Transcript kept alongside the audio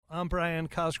I'm Brian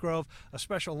Cosgrove, a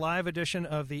special live edition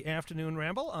of the Afternoon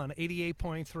Ramble on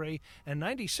 88.3 and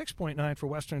 96.9 for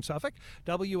Western Suffolk,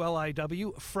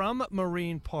 WLIW from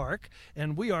Marine Park.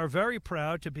 And we are very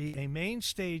proud to be a main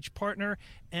stage partner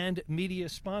and media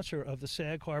sponsor of the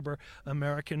Sag Harbor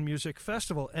American Music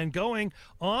Festival. And going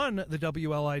on the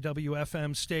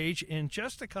WLIW-FM stage in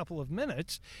just a couple of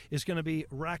minutes is going to be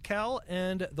Raquel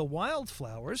and the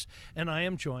Wildflowers, and I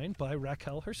am joined by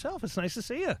Raquel herself. It's nice to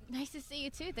see you. Nice to see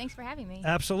you, too. Thanks for having me.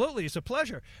 Absolutely. It's a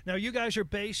pleasure. Now, you guys are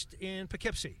based in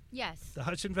Poughkeepsie. Yes. The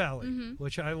Hudson Valley,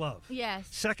 which I love. Yes.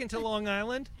 Second to Long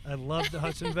Island, I love the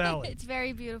Hudson Valley. It's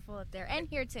very beautiful up there, and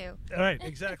here, too. All right,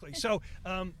 exactly. So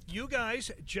you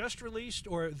guys just released,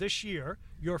 or this year,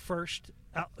 your first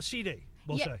CD,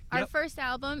 we'll say. Our first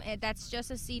album, that's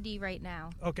just a CD right now.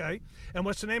 Okay. And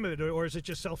what's the name of it, or is it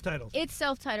just self-titled? It's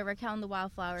self-titled, Raquel and the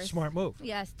Wildflowers. Smart move.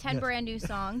 Yes, 10 brand new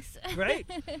songs. Great.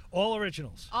 All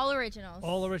originals. All originals.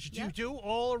 All originals. Yep. Do you do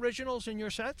all originals in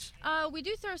your sets? We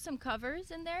do throw some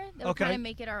covers in there that we kind of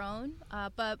make it our own,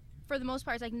 but for the most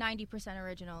part, it's like 90%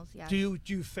 originals. Yes. Do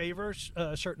you favor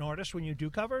certain artists when you do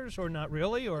covers, or not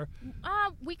really, or?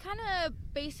 We kind of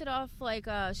base it off like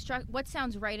what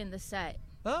sounds right in the set.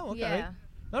 Oh, okay. Yeah.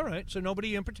 All right. So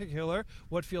nobody in particular.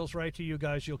 What feels right to you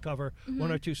guys? You'll cover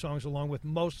one or two songs along with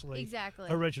mostly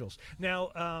originals.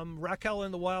 Now, Raquel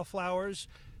and the Wildflowers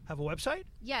have a website?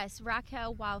 Yes,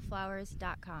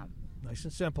 RaquelWildflowers.com. Nice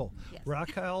and simple. Yes.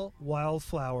 Raquel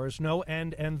Wildflowers, no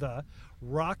and the,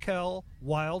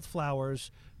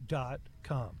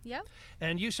 RaquelWildflowers.com. Yep.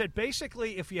 And you said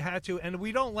basically if you had to, and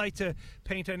we don't like to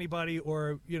paint anybody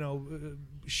or,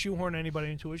 shoehorn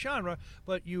anybody into a genre,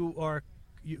 but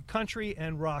country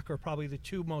and rock are probably the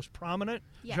two most prominent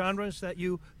genres that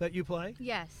you play?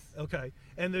 Yes. Okay.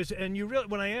 And you really,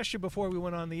 when I asked you before we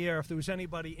went on the air if there was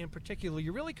anybody in particular,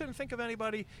 you really couldn't think of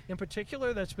anybody in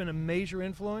particular that's been a major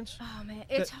influence? Oh man,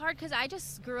 it's hard because I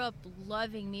just grew up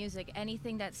loving music.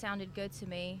 Anything that sounded good to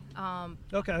me.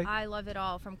 Okay. I love it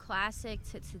all, from classic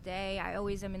to today. I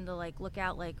always am in the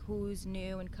lookout who's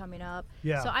new and coming up.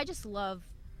 Yeah. So I just love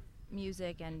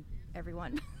music and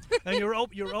everyone. And you're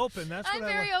open. That's what I'm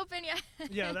very open. Yeah.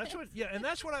 Yeah, that's what. Yeah, and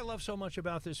that's what I love so much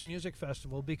about this music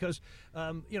festival because,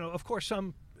 of course,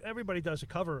 everybody does a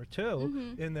cover or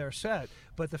two in their set,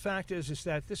 but the fact is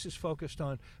that this is focused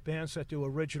on bands that do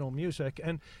original music.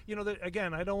 And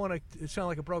again, I don't want to sound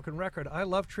like a broken record. I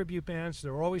love tribute bands.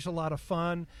 They're always a lot of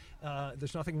fun.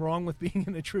 There's nothing wrong with being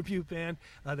in a tribute band.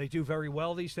 They do very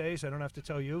well these days. I don't have to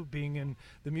tell you, being in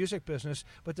the music business.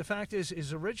 But the fact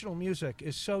is original music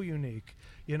is so unique,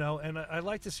 and I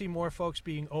like to see more folks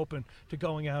being open to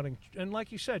going out and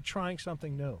like you said, trying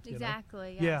something new.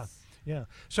 Exactly. Yes. Yeah.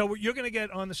 So you're going to get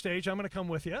on the stage. I'm going to come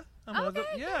with you. I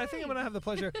think I'm going to have the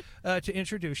pleasure to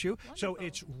introduce you. Wonderful. So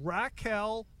it's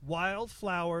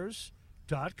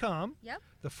RaquelWildflowers.com. Yep.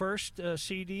 The first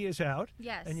CD is out.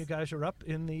 Yes. And you guys are up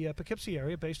in the Poughkeepsie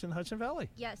area, based in the Hudson Valley.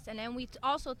 Yes, and then we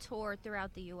also tour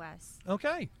throughout the U.S.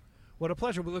 Okay. What a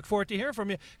pleasure. We look forward to hearing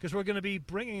from you because we're going to be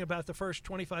bringing about the first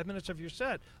 25 minutes of your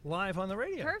set live on the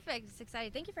radio. Perfect. It's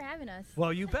exciting. Thank you for having us.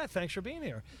 Well, you bet. Thanks for being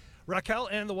here. Raquel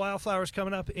and the Wildflowers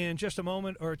coming up in just a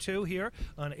moment or two here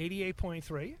on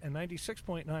 88.3 and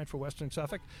 96.9 for Western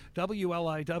Suffolk,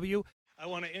 WLIW. I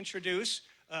want to introduce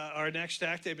our next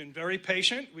act. They've been very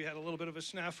patient. We had a little bit of a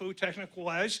snafu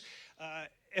technical-wise.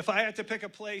 If I had to pick a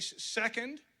place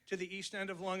second to the east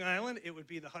end of Long Island, it would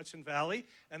be the Hudson Valley,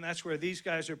 and that's where these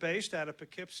guys are based, out of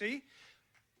Poughkeepsie.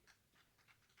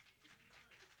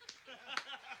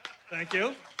 Thank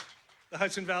you. The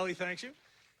Hudson Valley thanks you.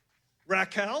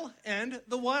 Raquel and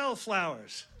the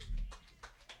Wildflowers.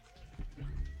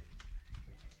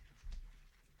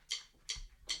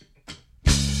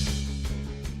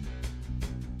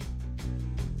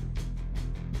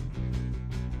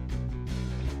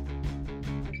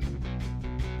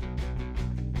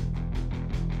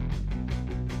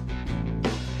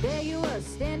 There you were,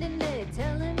 standing there,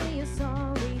 telling me you're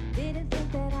sorry. Didn't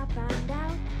think that I'd find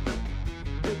out.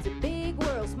 It's a big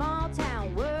world, small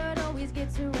town. Word always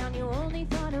gets around. You only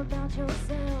thought about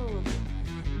yourself.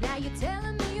 Now you're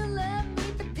telling me you love me,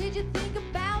 but did you think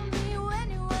about me when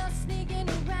you were sneaking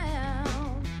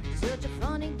around? Such a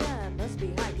funny guy, must be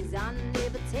high, 'cause I'm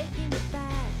never taking it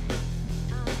back.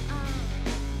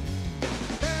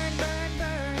 Burn, burn,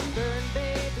 burn, burn,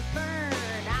 baby,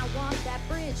 burn. I want that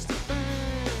bridge to burn.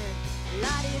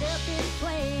 Light it up in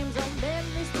flames, on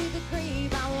memories to the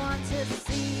grave. I want to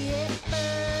see it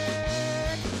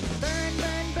burn. Burn,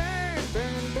 burn, burn,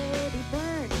 burn, baby,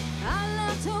 burn. I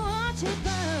love to watch it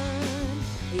burn.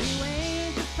 You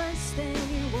ain't the first and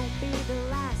you won't be the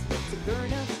last to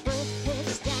burn up both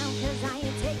heads down, 'cause I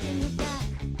ain't taking you back.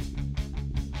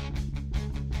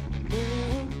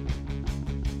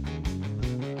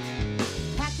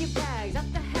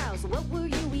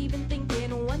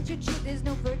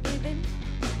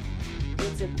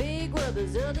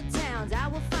 those other towns. I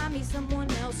will find me someone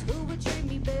else who would treat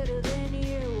me better than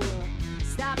you.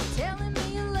 Stop telling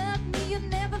me you love me, you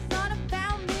never thought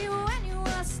about me when you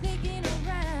were sneaking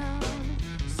around.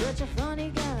 Such a funny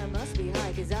guy, must be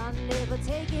high, 'cause I'm never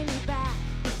taking you back.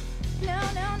 No,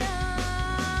 no, no.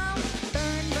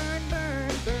 Burn, burn,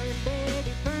 burn, burn,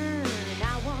 baby, burn.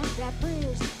 I want that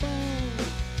bridge to burn.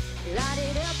 Light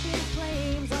it up in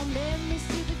flames, all memories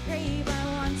to the grave. I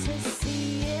want to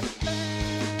see it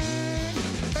burn.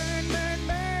 Burn, burn,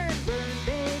 burn, burn,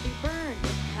 baby, burn.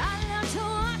 I love to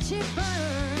watch it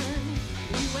burn.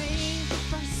 You ain't the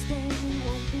first and you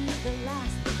won't be the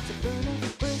last to burn a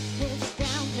bridge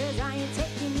down, 'cause I ain't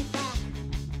taking you back.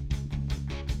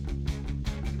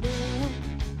 Yeah.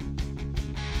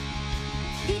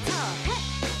 Guitar, hey!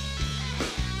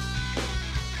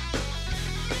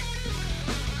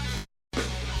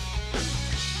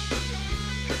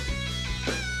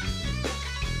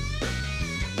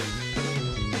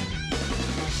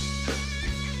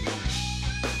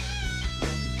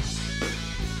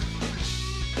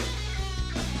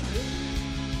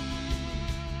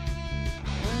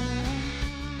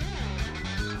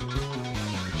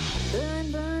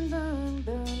 Burn, burn, burn,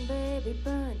 burn, baby,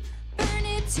 burn. Burn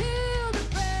it to the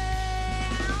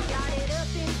ground. Got it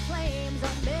up in flames,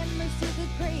 on memories to the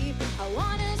grave. I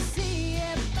wanna see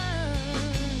it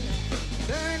burn.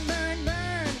 Burn, burn,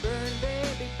 burn, burn,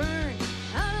 baby, burn.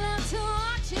 I love to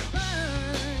watch it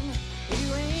burn. You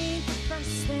ain't the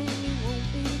first and you won't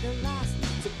be the last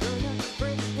to burn a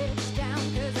bridge down,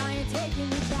 'cause I ain't taking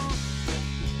you back.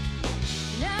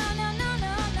 No, no, no,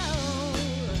 no, no.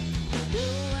 No,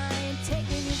 I ain't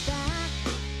taking you back.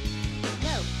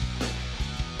 No.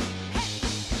 Hey.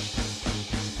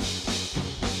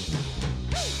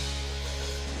 Hey.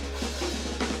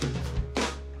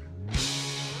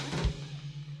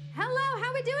 Hello, how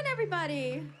we doing, everybody?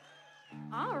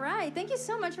 All right, thank you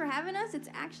so much for having us. It's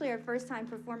actually our first time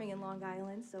performing in Long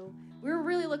Island, so we're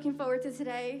really looking forward to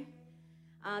today.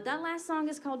 That last song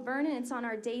is called Burnin'. It's on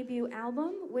our debut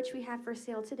album, which we have for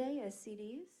sale today as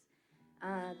CDs.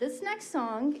 This next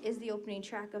song is the opening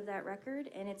track of that record,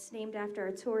 and it's named after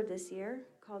our tour this year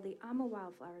called the I'm a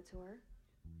Wildflower Tour.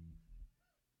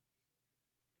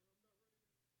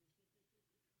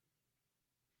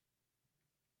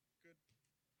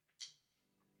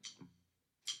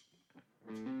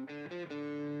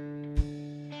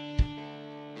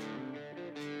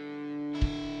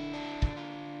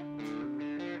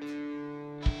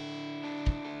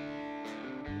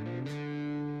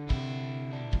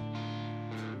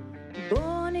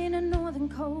 Born in a northern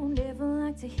cold, never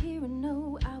liked to hear a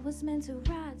no. I was meant to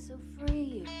ride so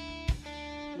free.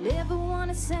 Never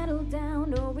wanna settle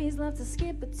down, always love to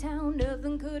skip a town.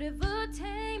 Nothing could ever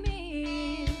tame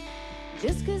me.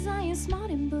 Just 'cause I ain't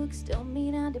smart in books don't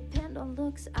mean I depend on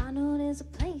looks. I know there's a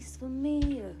place for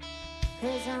me,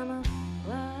 'cause I'm a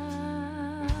wildflower.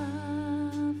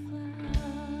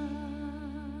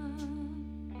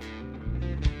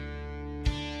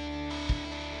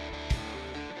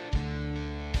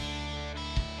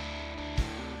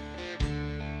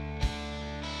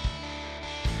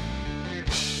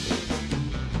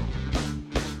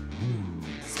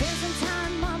 Spend some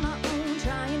time on my own,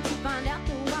 trying to find out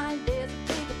the why. There's a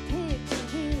bigger picture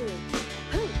here.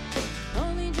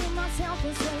 Only do myself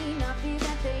insane. I feel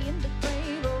that day in the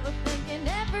grave, overthinking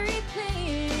everything.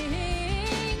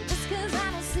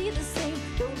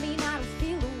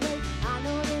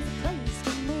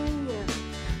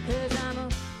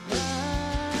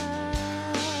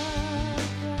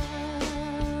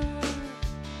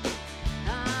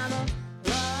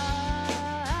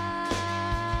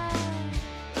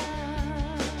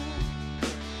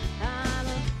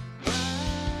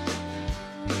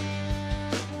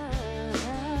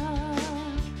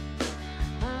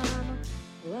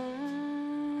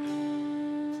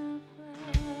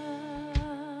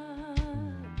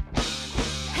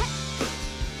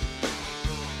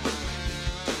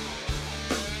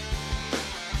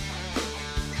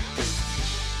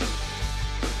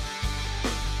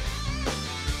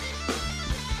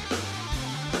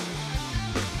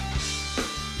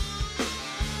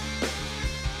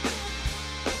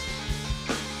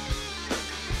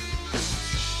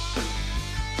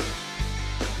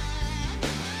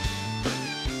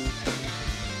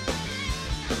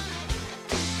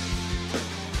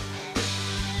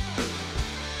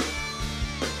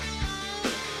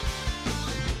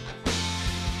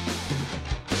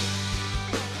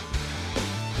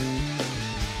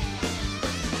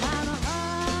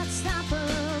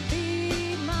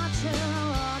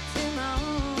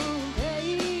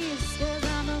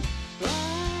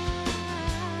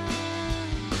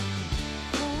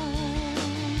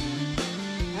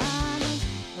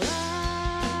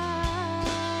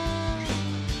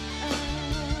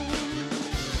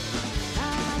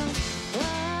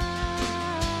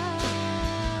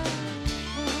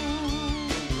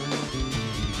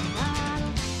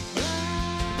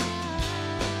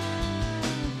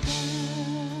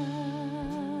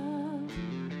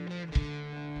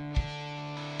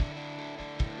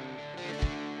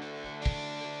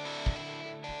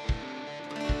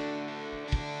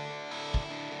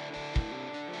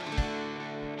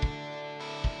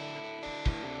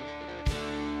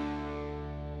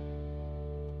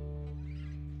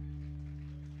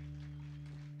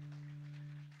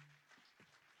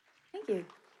 Thank you.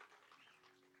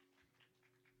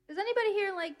 Does anybody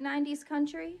here like 90s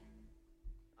country?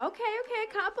 Okay,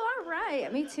 a couple, all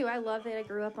right. Me too, I love it, I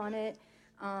grew up on it.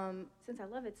 Since I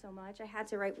love it so much, I had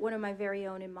to write one of my very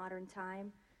own in modern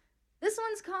time. This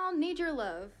one's called Need Your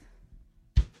Love.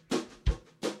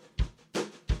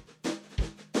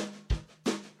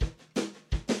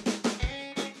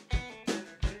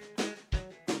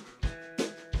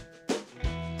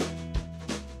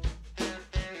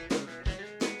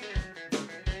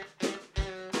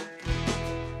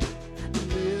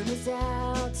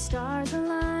 Out, stars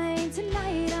align,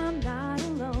 tonight I'm not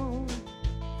alone.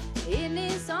 In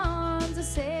his arms, the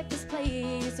safest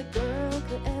place a girl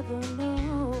could ever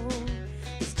know.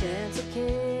 His gentle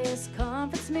kiss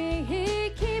comforts me,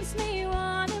 he keeps me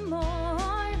wanting more.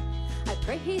 I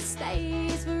pray he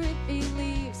stays, for if he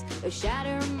leaves, he'll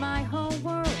shatter my whole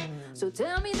world. So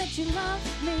tell me that you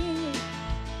love me,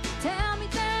 tell me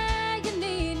that you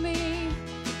need me,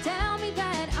 tell me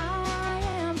that I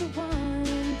am the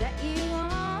one that you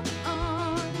want.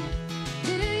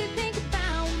 Do you think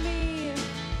about me?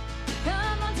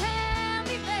 Come on, tell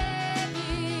me,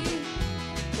 baby,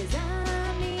 'cause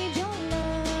I need your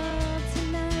love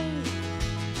tonight.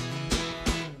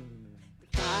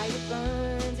 The fire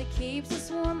burns, it keeps us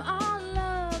warm, our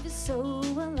love is so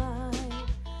alive.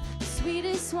 The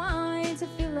sweetest wine to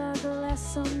fill our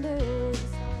glass under the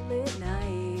starlit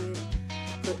night.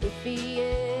 But if he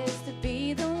is to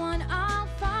be the one, I'll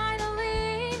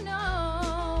finally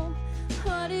know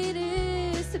what it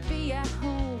is to be at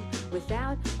home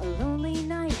without a lonely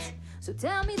night. So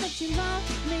tell me that you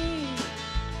love me,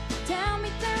 tell me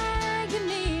that you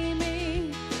need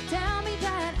me, tell me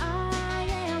that I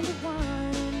am the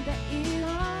one that you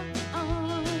are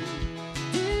on.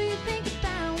 Do you think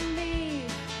about me?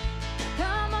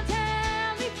 Come on,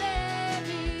 tell me,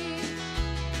 baby,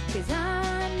 'cause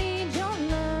I need your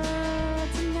love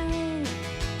tonight.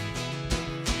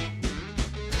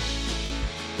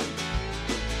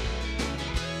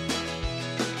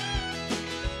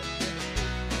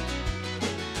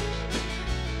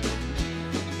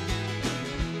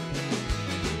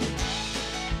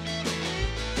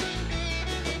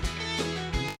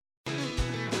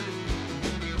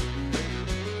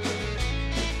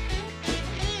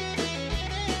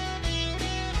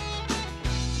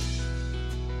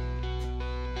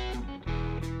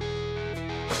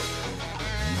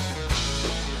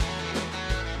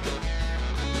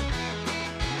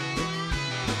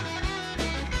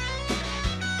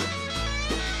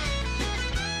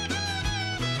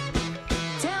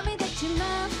 Tell me that you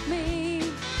love me,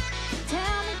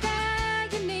 tell me that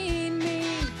you need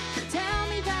me, tell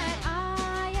me that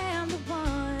I am the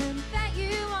one that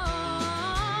you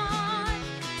want.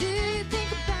 Do you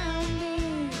think about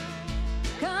me?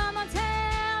 Come on,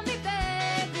 tell me,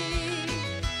 baby,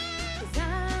 'cause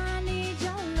I need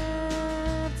your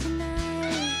love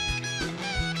tonight.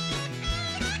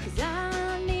 'Cause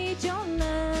I need your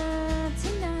love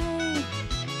tonight.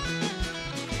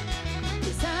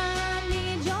 'Cause I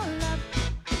need your love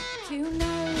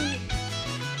tonight.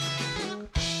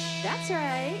 That's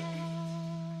right.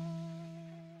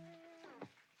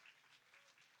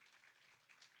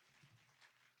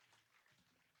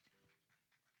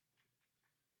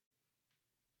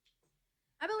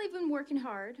 I believe in working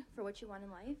hard for what you want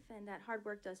in life, and that hard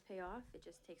work does pay off. It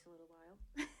just takes a little while.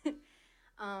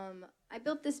 I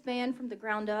built this band from the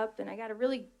ground up, and I got a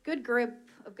really good grip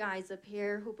of guys up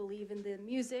here who believe in the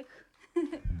music.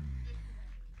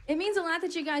 It means a lot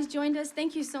that you guys joined us.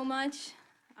 Thank you so much.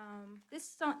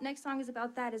 This next song is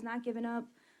about that, is not giving up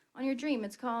on your dream.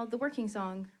 It's called The Working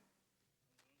Song.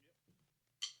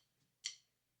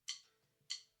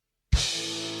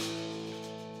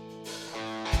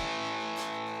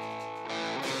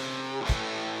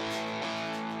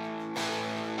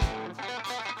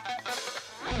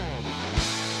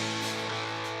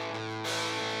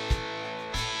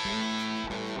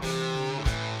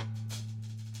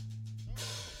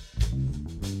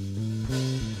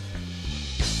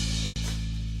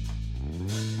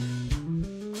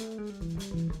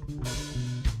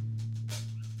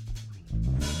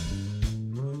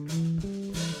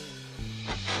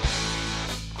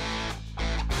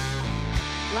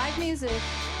 Live music.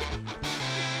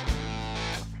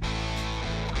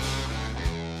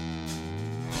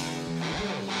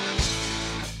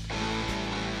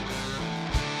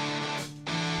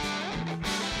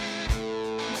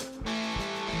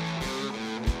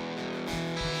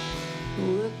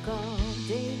 Work all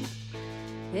day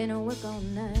and I work all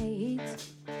night.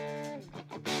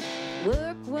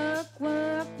 Work, work,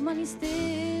 work, money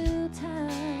still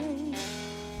tight.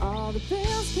 All the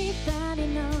bills keep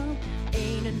adding up.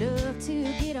 ain't enough to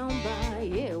get on by.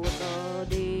 Yeah, work all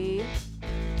day,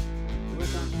 work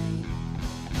all night.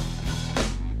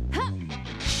 Huh.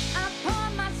 I pour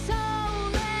my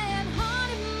soul and heart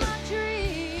in my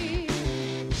dream,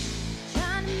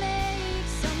 trying to make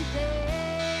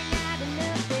something out of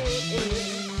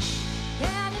nothing.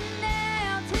 Counting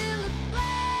down till it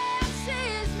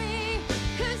blesses me,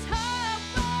 'cause hard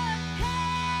work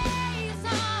pays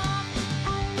off.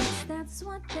 At least that's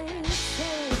what they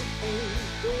say.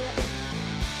 Yeah.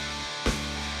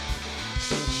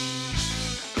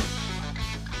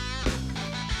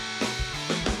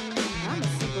 I'm a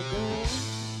simple girl.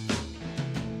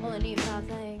 Only need 5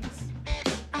 things.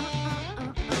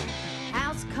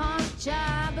 House, car,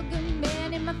 job, a good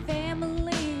man in my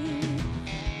family.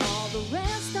 All the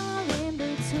rest are in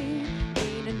between.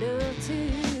 Ain't enough to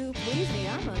please me.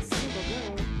 I'm a simple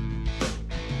girl.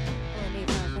 Only need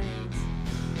 5 things.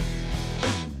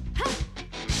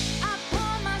 I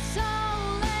pour my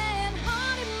soul and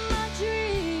heart in my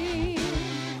dream,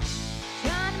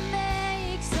 trying to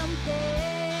make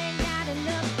something out of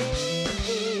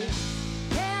nothing.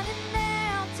 Counting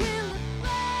down till it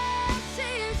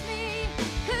blesses me,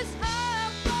 'cause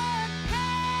hard work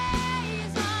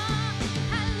pays off.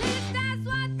 At least that's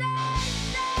what they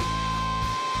say.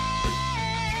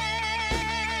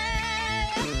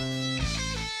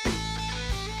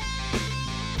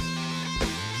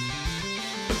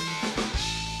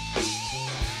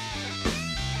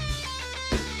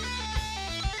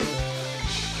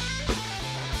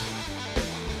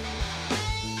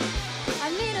 I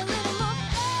need a little more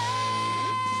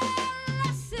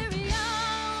less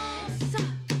serious,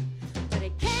 but I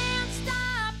can't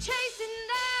stop chasing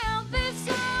down this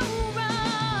old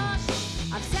rush.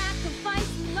 I've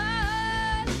sacrificed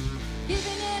love,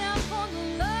 giving it up for the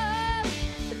love,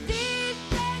 but these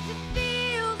days it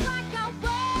feels like I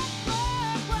work,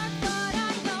 but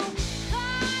I don't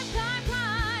climb,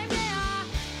 yeah.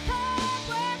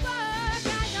 Work,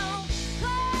 I don't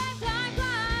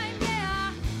climb,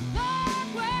 yeah.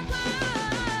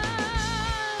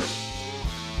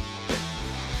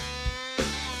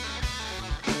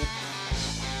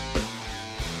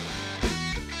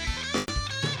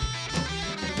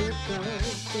 Work.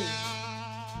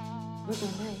 Work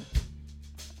all night.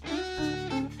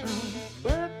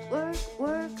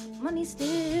 Work, money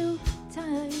still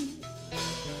tight.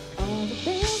 All the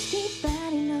bills keep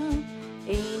adding up,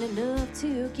 ain't enough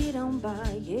to get on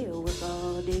by. Yeah, work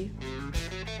all day,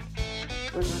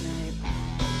 work all night.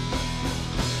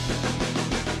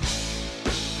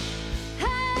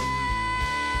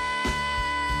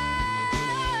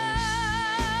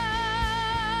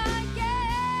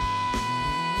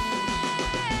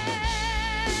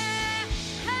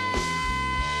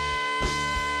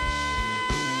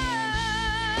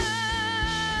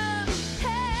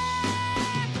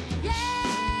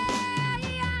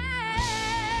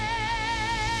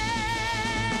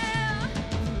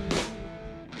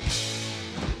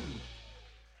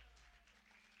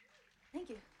 Thank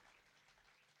you.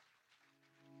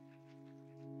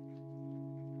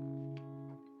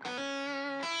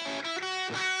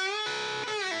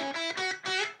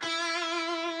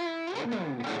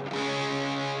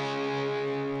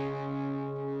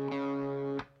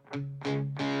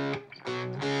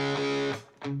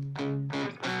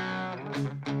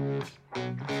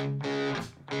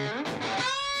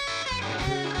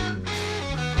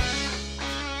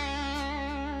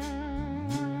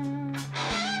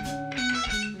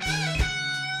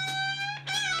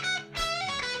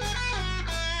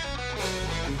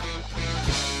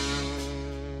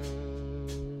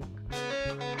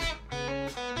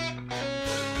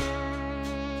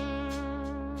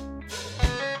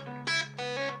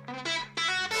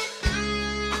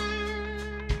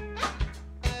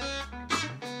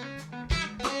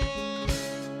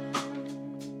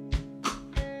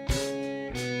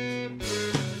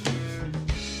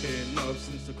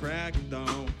 Since the crack of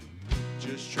dawn,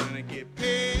 just trying to get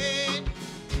paid.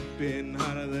 Been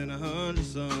hotter than 100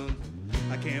 suns.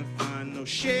 I can't find no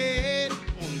shade.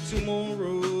 Only 2 more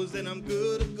rows, then I'm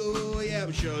good to go. Yeah,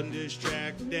 but shutting this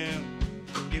track down.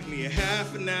 Give me a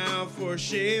half an hour for a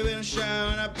shave and a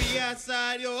shower, and I'll be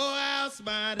outside your house.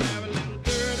 Might have a little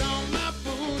dirt on my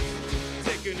boots,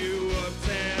 taking you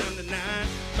uptown tonight.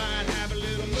 Might have a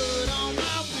little mud on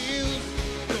my wheels,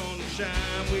 gonna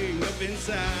shine way up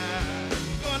inside.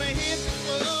 Gonna hit the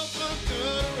club, gonna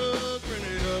cut a rug, print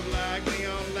it up like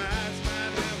neon lights.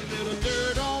 Might have a little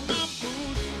dirt on my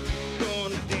boots,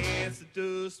 gonna dance the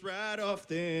dust right off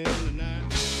them tonight.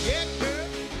 Yeah, girl.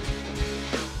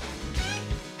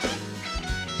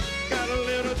 Got a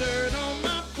little dirt on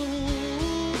my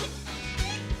boots.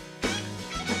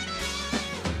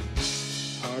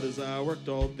 I worked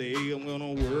all day, I'm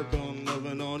gonna work on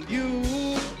loving on you.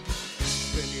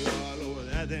 Spin you all over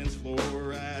that dance floor,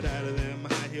 right out of them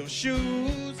high heel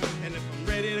shoes. And if I'm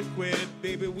ready to quit,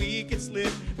 baby, we can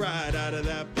slip right out of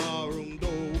that ballroom door.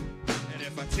 And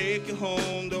if I take you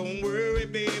home, don't worry,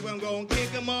 babe, I'm gonna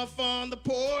kick 'em off on the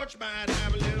porch. Might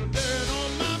have a little dirt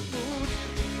on my boots,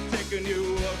 taking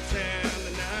you uptown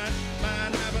tonight.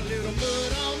 Might have a little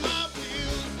mud on my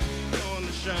wheels,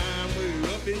 gonna shine way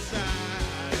up inside.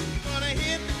 Gonna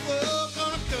hit the club,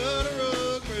 gonna cut a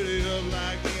rug, pretty up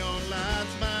like neon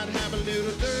lights. Might have a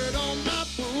little dirt on my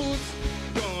boots,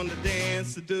 gonna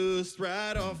dance the dust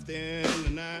right off them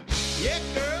tonight. Yeah,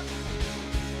 girl.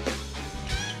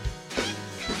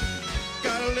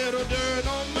 Got a little dirt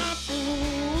on my boots.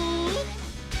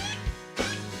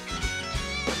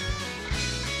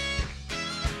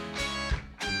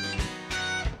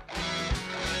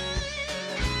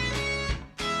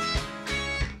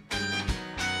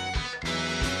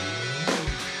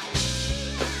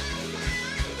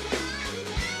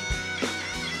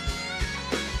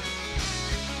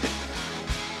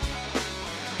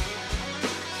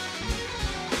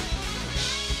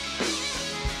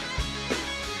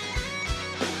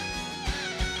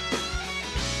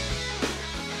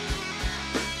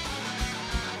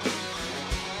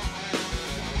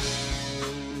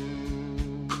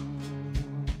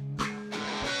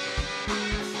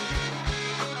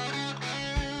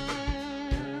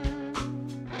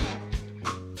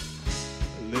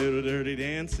 Little dirty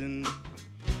dancing,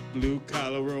 blue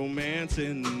collar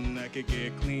romancing. I could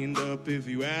get cleaned up if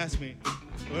you ask me.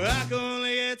 Well, I can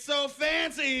only get so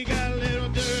fancy. Got a little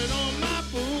dirt on my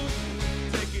boots,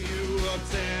 taking you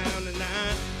uptown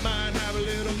tonight. Might have a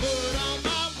little mud on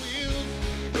my wheels,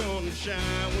 gonna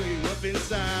shine way up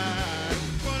inside.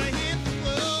 Gonna hit the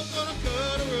club, gonna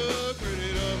cut a rug, turn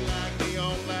it up like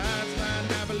neon lights. Might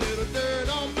have a little dirt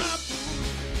on my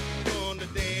boots, gonna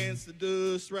dance the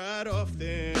dust right off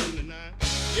them tonight.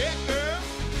 Yeah, girl.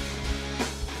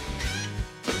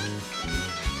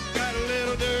 Got a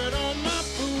little dirt on my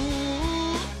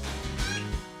boots.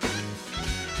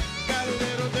 Got a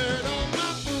little dirt on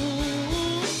my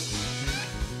boots.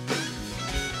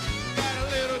 Got a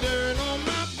little dirt on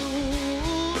my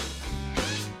boots.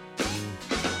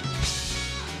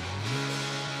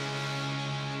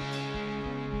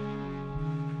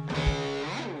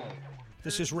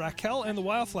 This is Raquel and the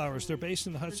Wildflowers. They're based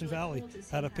in the Hudson Valley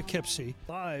out of Poughkeepsie.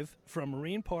 Live from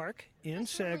Marine Park in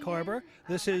Sag Harbor.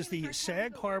 This is the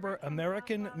Sag Harbor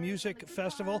American Music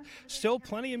Festival. Still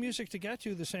plenty of music to get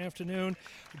to this afternoon.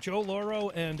 Joe Loro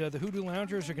and the Hoodoo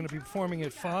Loungers are going to be performing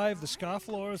at 5, the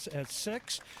Scofflaws at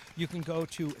 6. You can go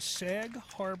to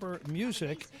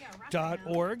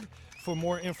sagharbormusic.org for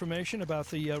more information about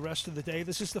the rest of the day.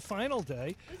 This is the final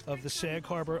day of the Sag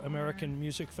Harbor American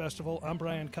Music Festival. I'm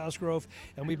Brian Cosgrove,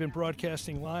 and we've been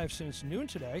broadcasting live since noon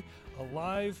today. A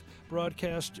live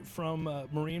broadcast from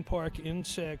Marine Park in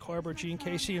Sag Harbor. Gene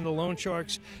Casey and the Lone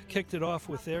Sharks kicked it off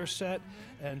with their set,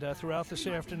 and throughout this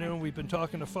afternoon we've been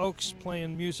talking to folks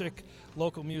playing music,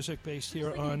 local music based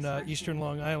here on Eastern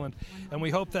Long Island. And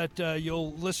we hope that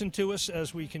you'll listen to us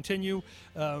as we continue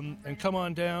and come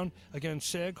on down. Again,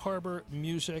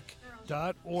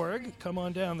 sagharbormusic.org. Come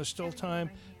on down. There's still time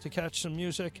to catch some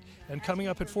music. And coming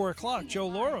up at 4 o'clock, Joe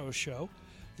Loro's show,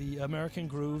 the American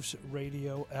Grooves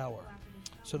Radio Hour.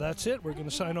 So that's it. We're going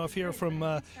to sign off here from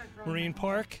Marine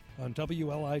Park on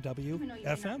WLIW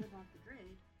FM.